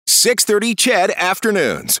6:30 CHED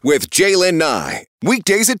Afternoons with Jaylen Nye.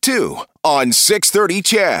 Weekdays at 2 on 6:30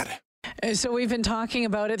 CHED. So we've been talking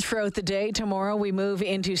about it throughout the day. Tomorrow we move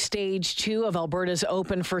into stage 2 of Alberta's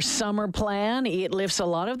Open for Summer plan. It lifts a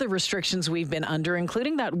lot of the restrictions we've been under,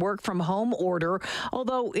 including that work from home order,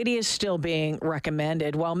 although it is still being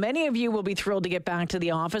recommended. While many of you will be thrilled to get back to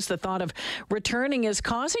the office, the thought of returning is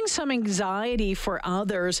causing some anxiety for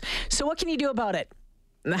others. So what can you do about it?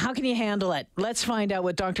 How can you handle it? Let's find out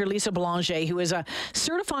with Dr. Lisa Belanger, who is a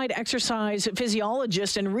certified exercise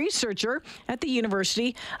physiologist and researcher at the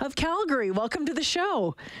University of Calgary. Welcome to the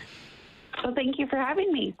show. Well, thank you for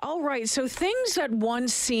having me. All right. So things that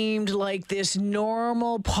once seemed like this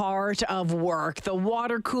normal part of work, the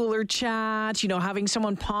water cooler chat, having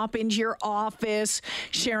someone pop into your office,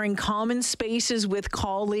 sharing common spaces with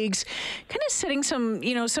colleagues, kind of setting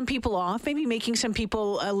some people off, maybe making some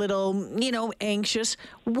people a little, anxious.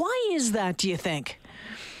 Why is that, do you think?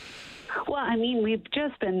 Well, we've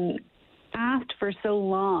just been asked for so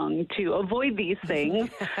long to avoid these things.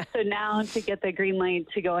 So now to get the green light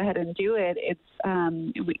to go ahead and do it, it's,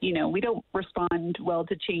 we don't respond well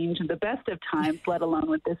to change in the best of times, let alone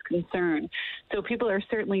with this concern. So people are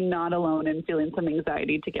certainly not alone in feeling some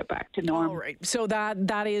anxiety to get back to normal. All right. So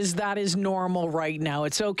that is normal right now.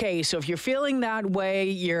 It's okay. So if you're feeling that way,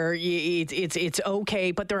 it's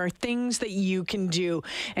okay, but there are things that you can do.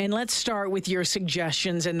 And let's start with your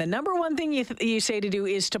suggestions. And the number one thing you say to do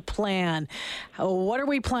is to plan. What are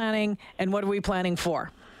we planning and what are we planning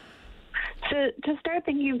for? To start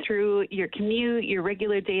thinking through your commute, your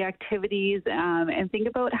regular day activities, and think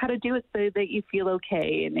about how to do it so that you feel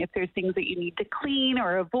okay. And if there's things that you need to clean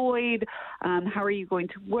or avoid, how are you going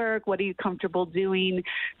to work? What are you comfortable doing?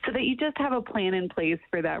 So that you just have a plan in place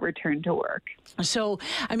for that return to work. So,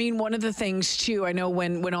 one of the things too, I know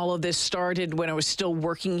when all of this started, when I was still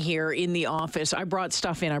working here in the office, I brought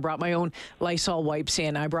stuff in. I brought my own Lysol wipes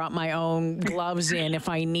in. I brought my own gloves in if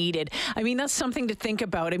I needed. That's something to think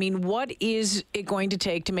about. What is it going to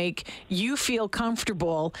take to make you feel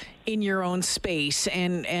comfortable in your own space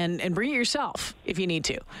and bring it yourself if you need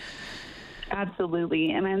to?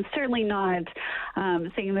 Absolutely. And I'm certainly not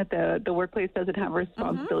saying that the workplace doesn't have a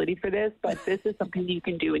responsibility for this, but this is something you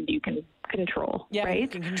can do and you can control, yeah, right? You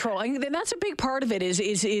can control. And that's a big part of it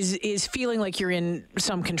is feeling like you're in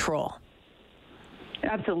some control.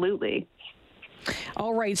 Absolutely.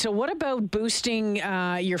 All right. So what about boosting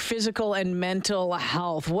your physical and mental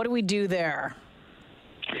health? What do we do there?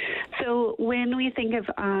 So when we think of,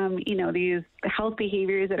 these health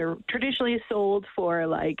behaviors that are traditionally sold for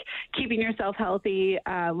like keeping yourself healthy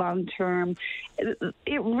long term,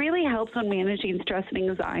 it really helps when managing stress and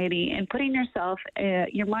anxiety and putting yourself,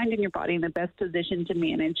 your mind and your body in the best position to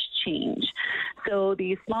manage change. So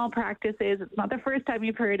these small practices, it's not the first time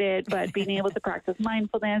you've heard it, but being able to practice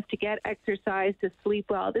mindfulness, to get exercise, to sleep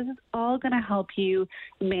well, this is all going to help you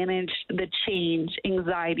manage the change,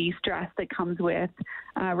 anxiety, stress that comes with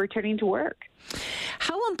returning to work.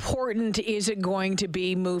 How important is it going to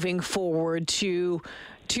be moving forward to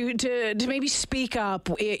maybe speak up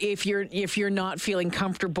if you're not feeling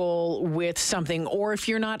comfortable with something, or if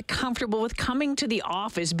you're not comfortable with coming to the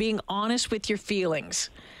office, being honest with your feelings?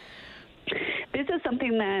 This is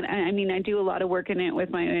something that, I do a lot of work in it with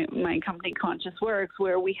my company, Conscious Works,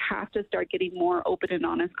 where we have to start getting more open and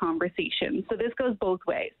honest conversations. So this goes both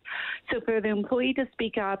ways. So for the employee to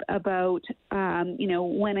speak up about,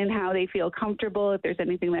 when and how they feel comfortable, if there's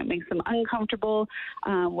anything that makes them uncomfortable,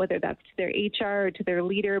 whether that's to their HR or to their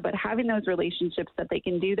leader, but having those relationships that they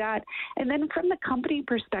can do that. And then from the company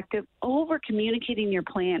perspective, over-communicating your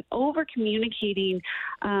plan, over-communicating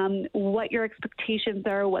what your expectations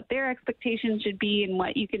are, what their expectations should be, and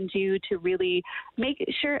what you can do to really make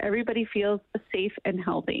sure everybody feels safe and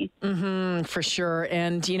healthy. For sure.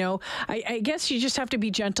 And, I guess you just have to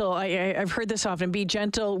be gentle. I've heard this often, be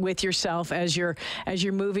gentle with yourself as you're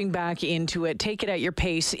moving back into it. Take it at your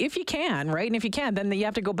pace if you can, right? And if you can, then you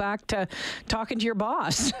have to go back to talking to your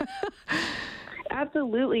boss.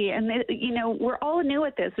 Absolutely. And, we're all new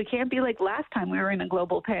at this. We can't be like last time we were in a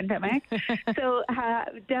global pandemic. So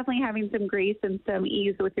definitely having some grace and some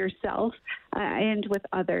ease with yourself and with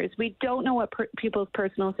others. We don't know what people's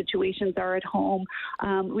personal situations are at home.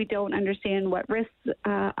 We don't understand what risks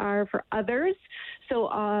are for others.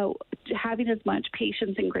 So having as much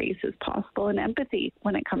patience and grace as possible and empathy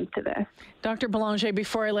when it comes to this. Dr. Belanger,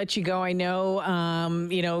 before I let you go, I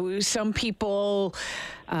know, some people,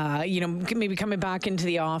 maybe coming back into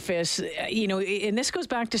the office, and this goes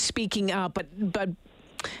back to speaking up, but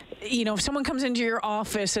if someone comes into your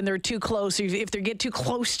office and they're too close, if they get too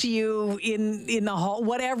close to you in the hall,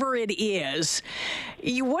 whatever it is,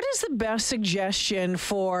 what is the best suggestion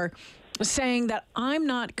for saying that I'm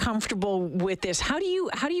not comfortable with this? How do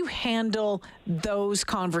you handle those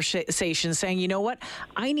conversations? Saying, you know what,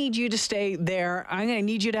 I need you to stay there. I'm going to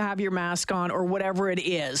need you to have your mask on, or whatever it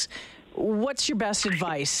is. What's your best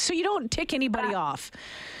advice so you don't tick anybody off?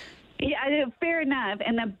 Yeah, fair enough.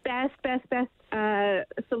 And the best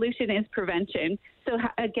solution is prevention. So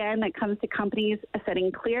again, that comes to companies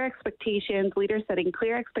setting clear expectations, leaders setting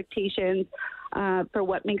clear expectations for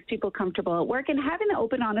what makes people comfortable at work, and having an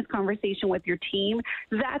open, honest conversation with your team.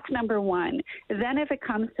 That's number one. Then if it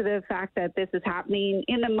comes to the fact that this is happening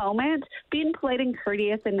in the moment, being polite and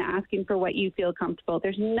courteous and asking for what you feel comfortable.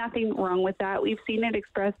 There's nothing wrong with that. We've seen it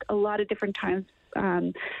expressed a lot of different times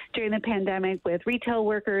during the pandemic with retail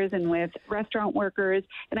workers and with restaurant workers.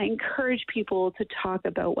 And I encourage people to talk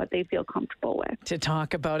about what they feel comfortable with. To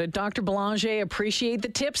talk about it. Dr. Belanger, appreciate the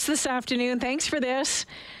tips this afternoon. Thanks for this.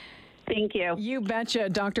 Thank you. You betcha,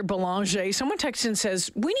 Dr. Belanger. Someone texts and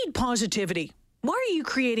says, we need positivity. Why are you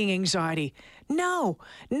creating anxiety? No.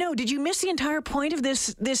 Did you miss the entire point of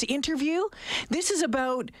this interview? This is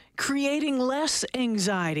about creating less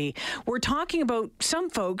anxiety. We're talking about some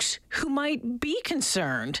folks who might be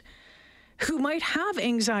concerned, who might have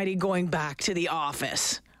anxiety going back to the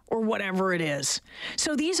office or whatever it is.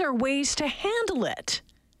 So these are ways to handle it.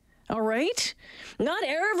 All right? Not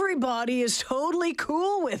everybody is totally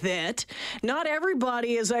cool with it. Not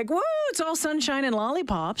everybody is like, whoa, it's all sunshine and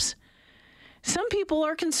lollipops. Some people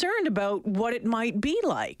are concerned about what it might be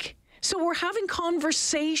like. So we're having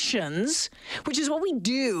conversations, which is what we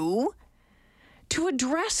do, to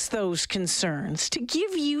address those concerns, to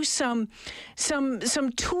give you some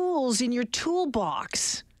tools in your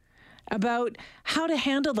toolbox about how to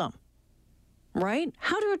handle them, right?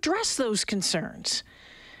 How to address those concerns.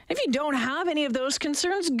 If you don't have any of those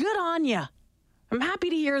concerns, good on you. I'm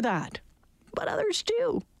happy to hear that. But others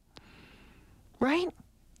do, right?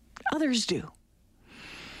 Others do.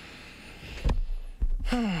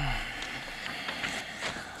 Do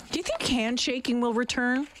you think handshaking will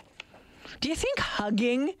return? Do you think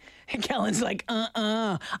hugging? Kellen's like,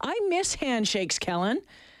 I miss handshakes, Kellen.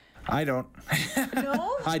 I don't.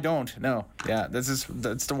 No? I don't. No. Yeah, that's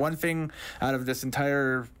the one thing out of this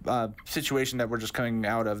entire situation that we're just coming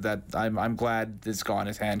out of that I'm glad it's gone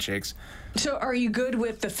is handshakes. So are you good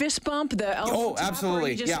with the fist bump, the elbow tap,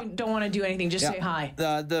 absolutely. or you just don't want to do anything, just say hi?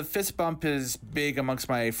 The fist bump is big amongst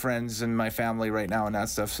my friends and my family right now and that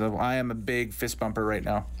stuff, so I am a big fist bumper right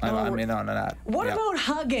now. I'm in on that. What about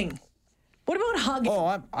hugging? What about hugging?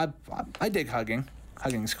 Oh, I dig hugging.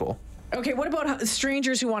 Hugging's cool. Okay, what about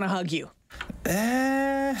strangers who want to hug you?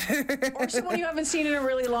 Or someone you haven't seen in a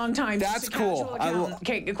really long time. That's cool.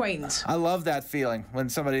 Acquaintance. I love that feeling when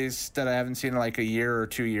somebody's that I haven't seen in like a year or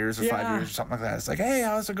 2 years or 5 years or something like that. It's like, hey,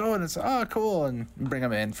 how's it going? It's cool, and bring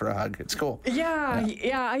them in for a hug. It's cool. Yeah.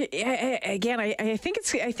 I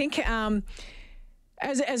think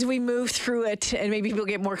as we move through it, and maybe people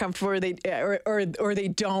get more comfortable, or they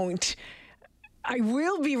don't. I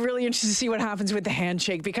will be really interested to see what happens with the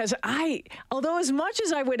handshake, because although as much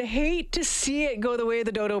as I would hate to see it go the way of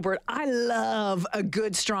the dodo bird, I love a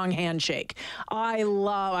good, strong handshake. I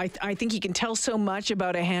think you can tell so much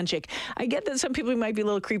about a handshake. I get that some people might be a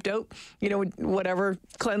little creeped out, whatever,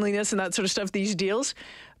 cleanliness and that sort of stuff, these deals.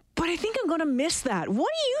 But I think I'm going to miss that. What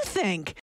do you think?